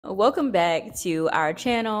Welcome back to our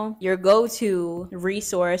channel, your go-to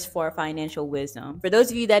resource for financial wisdom. For those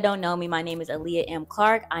of you that don't know me, my name is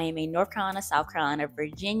aaliyahmclark. I am a North Carolina, South Carolina,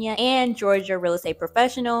 Virginia, and Georgia real estate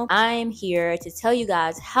professional. I am here to tell you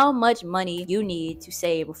guys how much money you need to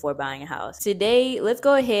save before buying a house. Today, let's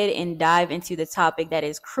go ahead and dive into the topic that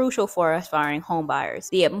is crucial for aspiring home buyers: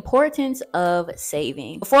 the importance of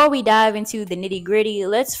saving. Before we dive into the nitty-gritty,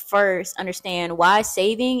 let's first understand why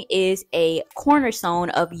saving is a cornerstone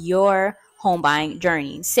of your home buying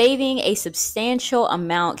journey. Saving a substantial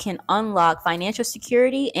amount can unlock financial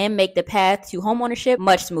security and make the path to homeownership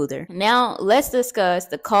much smoother. Now, let's discuss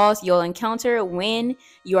the costs you'll encounter when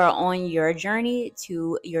you are on your journey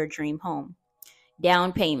to your dream home.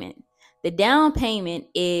 Down payment. The down payment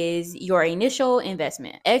is your initial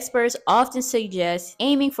investment. Experts often suggest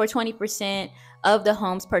aiming for 20% of the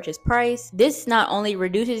home's purchase price. This not only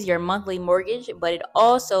reduces your monthly mortgage, but it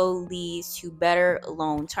also leads to better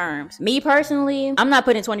loan terms. Me personally, I'm not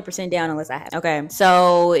putting 20% down unless I have. Okay,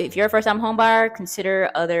 so if you're a first-time home buyer, consider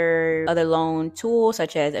other loan tools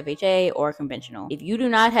such as FHA or conventional. If you do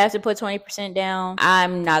not have to put 20% down,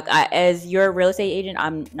 as your real estate agent,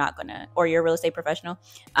 or your real estate professional,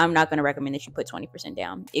 I'm not gonna recommend that you put 20%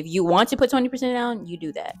 down. If you want to put 20% down, you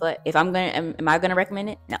do that. But if am I gonna recommend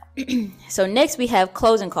it? No. So next we have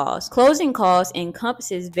closing costs. Closing costs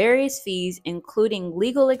encompasses various fees, including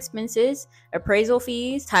legal expenses, appraisal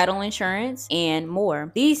fees, title insurance, and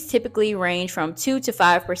more. These typically range from 2 to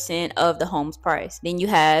 5% of the home's price. Then you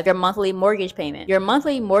have your monthly mortgage payment. Your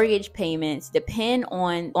monthly mortgage payments depend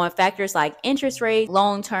on factors like interest rate,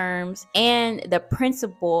 loan terms, and the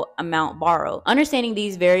principal amount borrowed. Understanding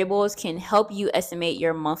these variables can help you estimate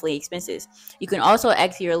your monthly expenses. You can also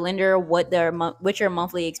ask your lender what your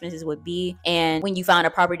monthly expenses would be, and when you find a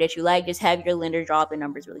property that you like, just have your lender draw up the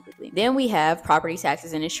numbers really quickly. Then we have property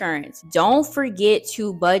taxes and insurance. Don't forget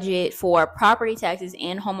to budget for property taxes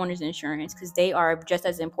and homeowners insurance, because they are just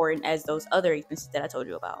as important as those other expenses that I told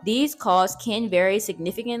you about. These costs can vary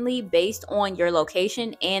significantly based on your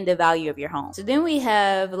location and the value of your home. So then we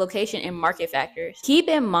have location and market factors. Keep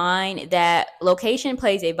in mind that location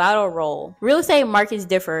plays a vital role. Real estate markets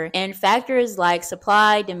differ, and factors like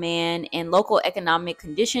supply, demand, and local economic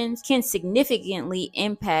conditions can significantly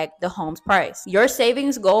impact the home's price. Your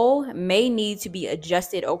savings goal may need to be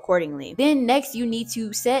adjusted accordingly. Then next, you need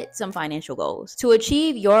to set some financial goals. To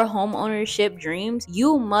achieve your home ownership dreams,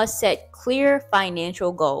 you must set clear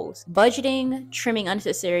financial goals. Budgeting, trimming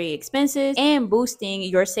unnecessary expenses, and boosting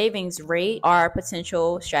your savings rate are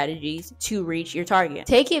potential strategies to reach your target.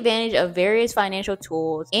 Take advantage of various financial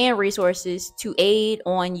tools and resources to aid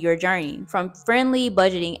on your journey, from friendly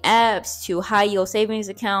budgeting apps to high-yield savings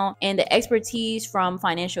account and the expertise from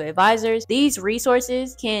financial advisors. These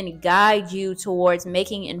resources can guide you towards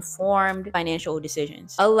making informed financial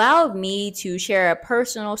decisions. Allow me to share a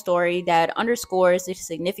personal story that underscores the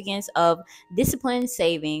significance of disciplined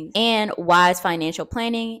saving and wise financial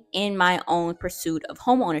planning in my own pursuit of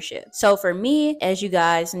home ownership. So for me, as you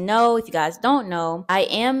guys know, if you guys don't know, I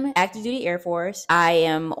am active duty Air Force. I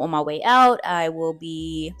am on my way out. I will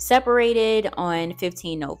be separated on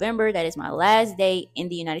 15 November. That is my last day in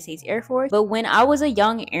the United States Air Force. But when I was a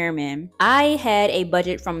young airman, I had a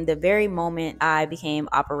budget from the very moment I became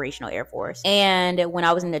operational Air Force. And when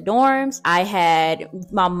I was in the dorms, I had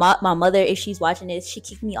my mother, if she's watching this, she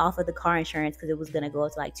kicked me off of the car insurance because it was gonna go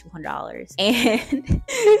to like $200. And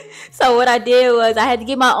so what I did was I had to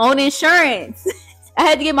get my own insurance.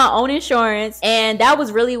 And that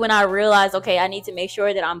was really when I realized, okay, I need to make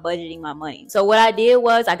sure that I'm budgeting my money. So what I did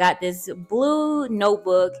was I got this blue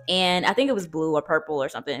notebook, and I think it was blue or purple or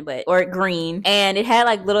something, or green, and it had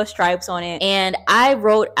like little stripes on it, and I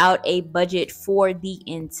wrote out a budget for the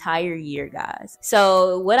entire year, guys.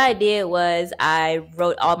 So what I did was I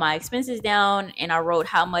wrote all my expenses down, and I wrote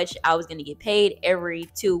how much I was going to get paid every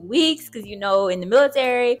 2 weeks, because you know, in the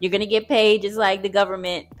military, you're going to get paid just like the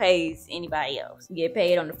government pays anybody else. You get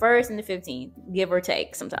paid on the 1st and the 15th, give or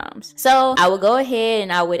take sometimes. So I would go ahead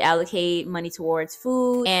and I would allocate money towards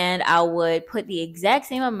food, and I would put the exact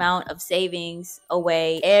same amount of savings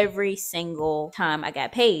away every single time I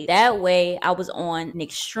got paid. That way I was on an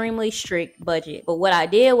extremely strict budget. But what I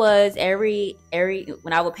did was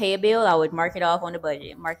when I would pay a bill, I would mark it off on the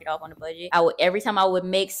budget. Every time I would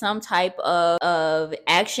make some type of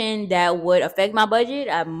action that would affect my budget,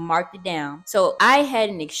 I marked it down. So I had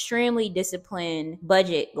an extremely disciplined in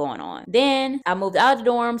budget going on. Then I moved out of the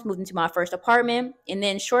dorms, moved into my first apartment, and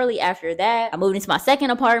then shortly after that, I moved into my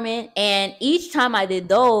second apartment. And each time I did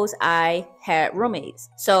those, I had roommates.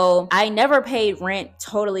 So I never paid rent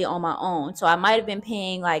totally on my own. So I might have been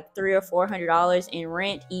paying like $300 or $400 in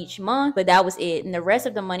rent each month, but that was it. And the rest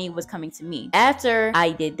of the money was coming to me. After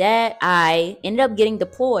I did that, I ended up getting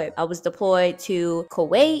deployed. I was deployed to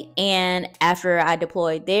Kuwait. And after I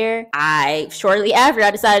deployed there, shortly after I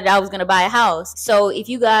decided I was going to buy a house. So if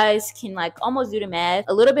you guys can like almost do the math,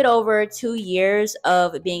 a little bit over 2 years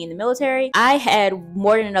of being in the military, I had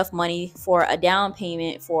more than enough money for a down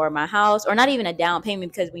payment for my house, or not even a down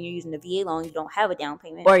payment, because when you're using the VA loan, you don't have a down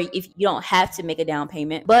payment, or if you don't have to make a down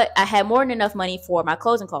payment. But I had more than enough money for my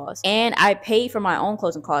closing costs, and I paid for my own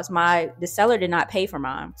closing costs. The seller did not pay for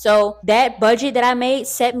mine. So that budget that I made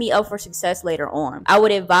set me up for success later on. I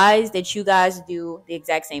would advise that you guys do the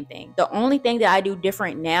exact same thing. The only thing that I do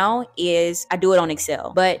different now is I do it on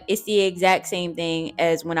Excel, but it's the exact same thing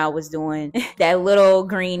as when I was doing that little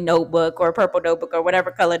green notebook or purple notebook or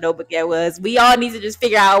whatever color notebook that was. We all need to just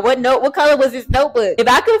figure out what color was this notebook. If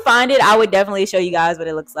I could find it, I would definitely show you guys what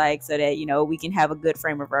it looks like so that, you know, we can have a good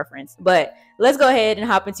frame of reference. But let's go ahead and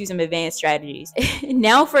hop into some advanced strategies.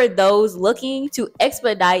 Now, for those looking to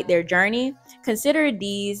expedite their journey, consider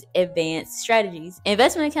these advanced strategies: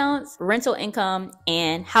 investment accounts, rental income,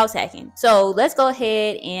 and house hacking. So let's go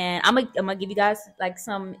ahead and I'm gonna give you guys like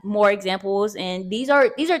some more examples, and these are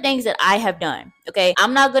things that I have done. Okay,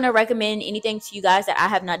 I'm not gonna recommend anything to you guys that I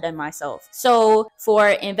have not done myself. So for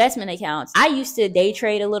investment accounts, I used to day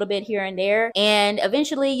trade a little bit here and there, and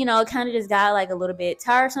eventually, you know, it kind of just got like a little bit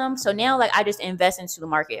tiresome. So now like I just invest into the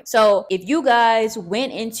market. So if you guys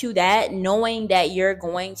went into that knowing that you're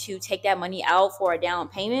going to take that money out for a down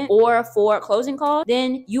payment or for a closing call,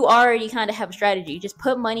 then you already kind of have a strategy. Just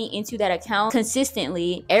put money into that account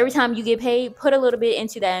consistently. Every time you get paid, put a little bit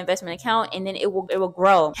into that investment account, and then it will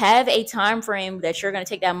grow. Have a time frame that you're going to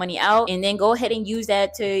take that money out, and then go ahead and use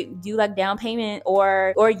that to do like down payment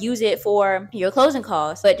or use it for your closing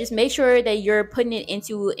costs. But just make sure that you're putting it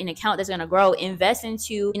into an account that's going to grow. Invest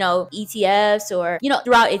into, you know, ETFs, or, you know,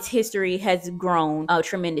 throughout its history has grown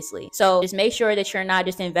tremendously. So just make sure that you're not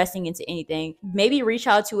just investing into anything. Maybe reach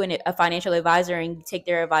out to a financial advisor and take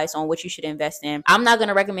their advice on what you should invest in. I'm not going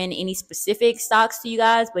to recommend any specific stocks to you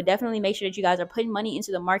guys, but definitely make sure that you guys are putting money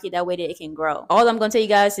into the market that way that it can grow. All I'm going to tell you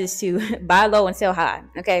guys is to buy low and sell high.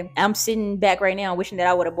 Okay, I'm sitting back right now wishing that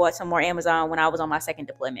I would have bought some more Amazon when I was on my second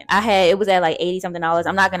deployment. It was at like $80 something.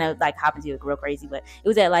 I'm not gonna like hop into it real crazy, but it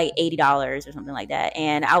was at like $80 or something like that.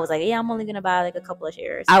 And I was like, yeah, I'm only gonna buy like a couple of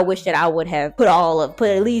shares. I wish that I would have put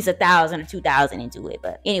at least 1,000 or 2,000 into it.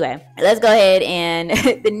 But anyway, let's go ahead, and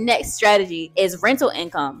the next strategy is rental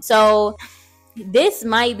income. So this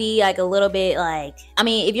might be like a little bit like, I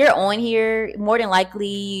mean, if you're on here, more than likely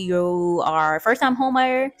you are a first-time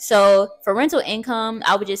homebuyer. So for rental income,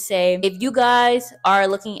 I would just say, if you guys are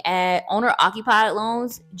looking at owner-occupied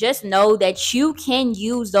loans, just know that you can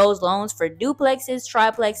use those loans for duplexes,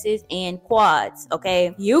 triplexes, and quads.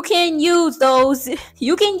 Okay, you can use those.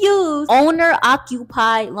 You can use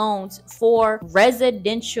owner-occupied loans for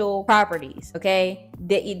residential properties. Okay,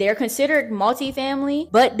 they're considered multifamily,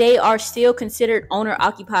 but they are still considered owner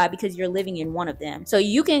occupied because you're living in one of them. So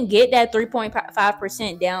you can get that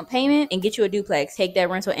 3.5% down payment and get you a duplex, take that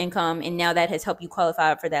rental income, and now that has helped you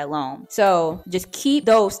qualify for that loan. So just keep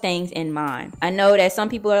those things in mind. I know that some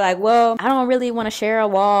people are like, well, I don't really want to share a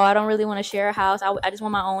wall. I don't really want to share a house. I just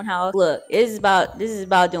want my own house. Look, this is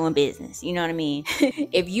about doing business. You know what I mean?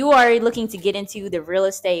 If you are looking to get into the real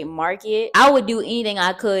estate market, I would do anything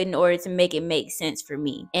I could in order to make it make sense for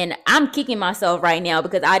me. And I'm kicking myself right now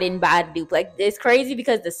because I didn't buy the duplex. It's crazy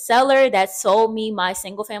because the seller that sold me my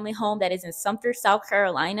single family home that is in Sumter, South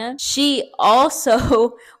Carolina, she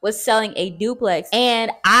also was selling a duplex,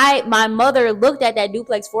 and my mother looked at that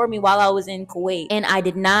duplex for me while I was in Kuwait, and I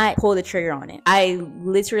did not pull the trigger on it. I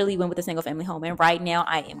literally went with a single family home, and right now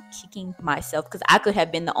I am kicking myself because I could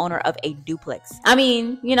have been the owner of a duplex. I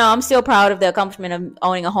mean, you know, I'm still proud of the accomplishment of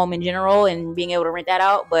owning a home in general and being able to rent that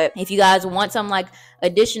out, but if you guys want some like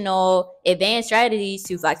additional advanced strategies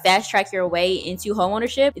to like fast track your way into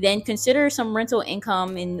homeownership, then consider some rental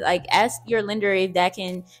income and like ask your lender if that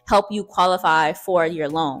can help you qualify for your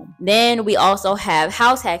loan. Then we also have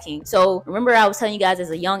house hacking. So remember, I was telling you guys as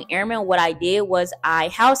a young airman, what I did was I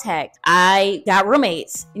house hacked. I got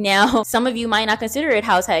roommates. Now, some of you might not consider it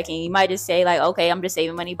house hacking. You might just say like, okay, I'm just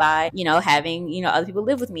saving money by, you know, having, you know, other people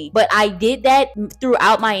live with me. But I did that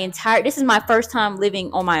throughout my this is my first time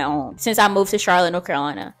living on my own since I moved to Charlotte Charlotte, North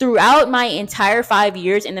Carolina. Throughout my entire 5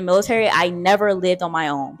 years in the military, I never lived on my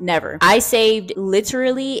own. Never. I saved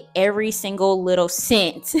literally every single little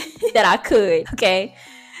cent that I could, okay?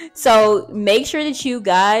 So make sure that you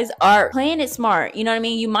guys are playing it smart. You know what I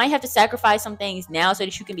mean? You might have to sacrifice some things now so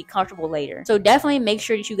that you can be comfortable later. So definitely make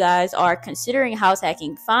sure that you guys are considering house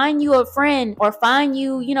hacking. Find you a friend, or find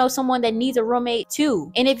you, someone that needs a roommate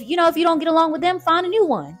too. And if you don't get along with them, find a new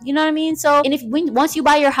one. You know what I mean? So, and once you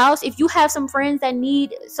buy your house, if you have some friends that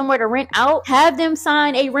need somewhere to rent out, have them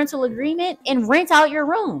sign a rental agreement and rent out your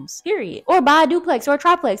rooms, period. Or buy a duplex or a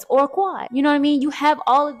triplex or a quad. You know what I mean? You have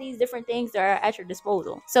all of these different things that are at your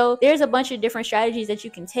disposal. So there's a bunch of different strategies that you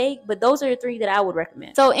can take, but those are the 3 that I would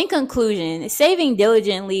recommend. So in conclusion, saving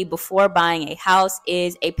diligently before buying a house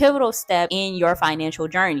is a pivotal step in your financial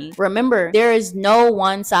journey. Remember, there is no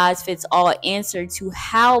one size fits all answer to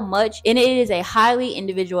how much, and it is a highly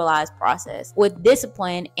individualized process. With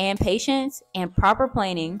discipline and patience and proper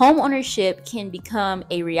planning, homeownership can become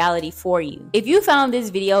a reality for you. If you found this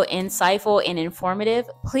video insightful and informative,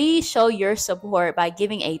 please show your support by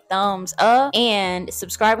giving a thumbs up and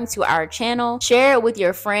subscribing to our channel. Share it with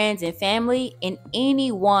your friends and family and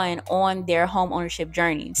anyone on their home ownership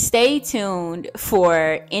journey. Stay tuned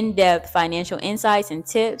for in-depth financial insights and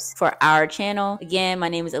tips for our channel. Again, my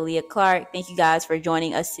name is Aaliyah Clark. Thank you guys for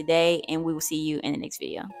joining us today, and we will see you in the next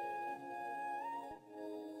video.